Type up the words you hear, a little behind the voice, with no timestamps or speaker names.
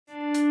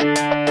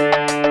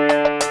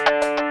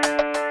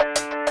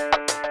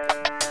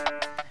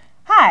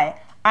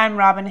I'm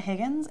Robin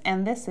Higgins,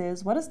 and this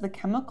is what is the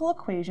chemical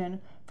equation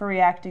for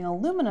reacting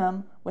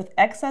aluminum with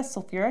excess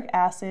sulfuric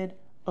acid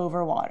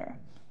over water?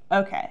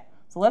 Okay,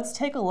 so let's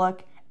take a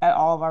look at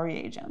all of our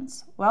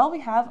reagents. Well,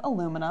 we have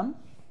aluminum,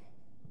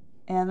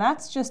 and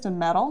that's just a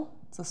metal,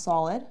 it's a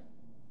solid.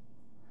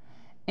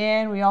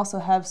 And we also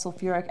have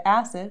sulfuric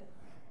acid.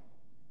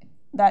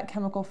 That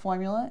chemical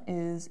formula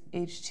is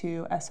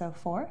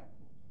H2SO4.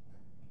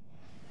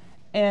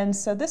 And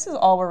so this is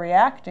all we're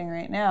reacting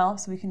right now,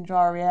 so we can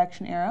draw a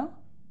reaction arrow.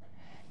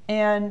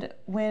 And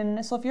when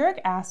sulfuric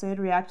acid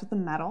reacts with a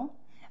metal,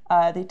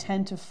 they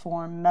tend to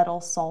form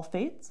metal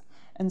sulfates.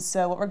 And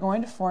so what we're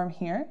going to form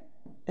here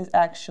is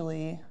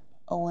actually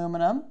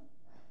aluminum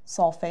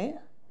sulfate.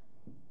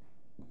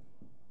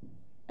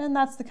 And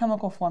that's the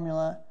chemical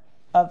formula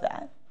of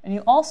that. And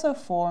you also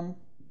form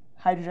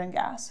hydrogen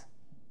gas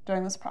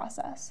during this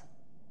process.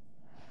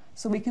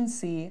 So we can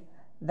see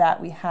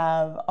that we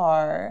have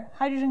our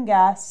hydrogen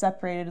gas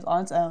separated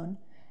on its own,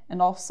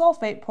 and our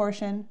sulfate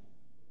portion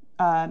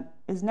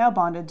is now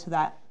bonded to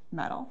that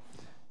metal.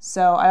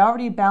 So I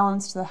already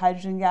balanced the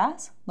hydrogen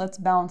gas. Let's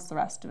balance the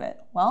rest of it.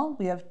 Well,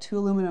 we have 2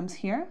 aluminums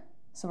here,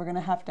 so we're going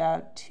to have to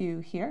add 2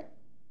 here.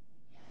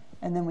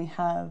 And then we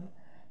have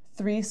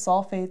 3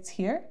 sulfates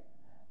here,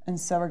 and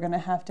so we're going to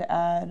have to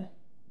add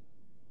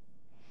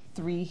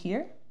 3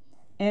 here.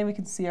 And we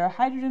can see our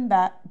hydrogen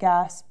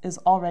gas is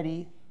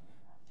already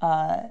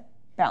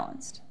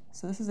balanced.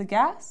 So this is a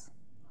gas,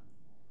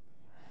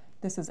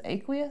 this is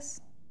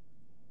aqueous,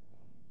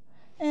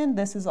 and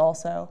this is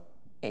also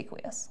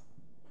aqueous.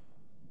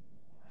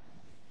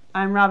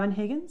 I'm Robin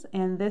Higgins,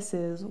 and this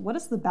is what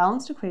is the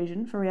balanced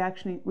equation for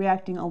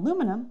reacting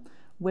aluminum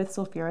with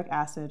sulfuric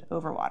acid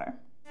over water?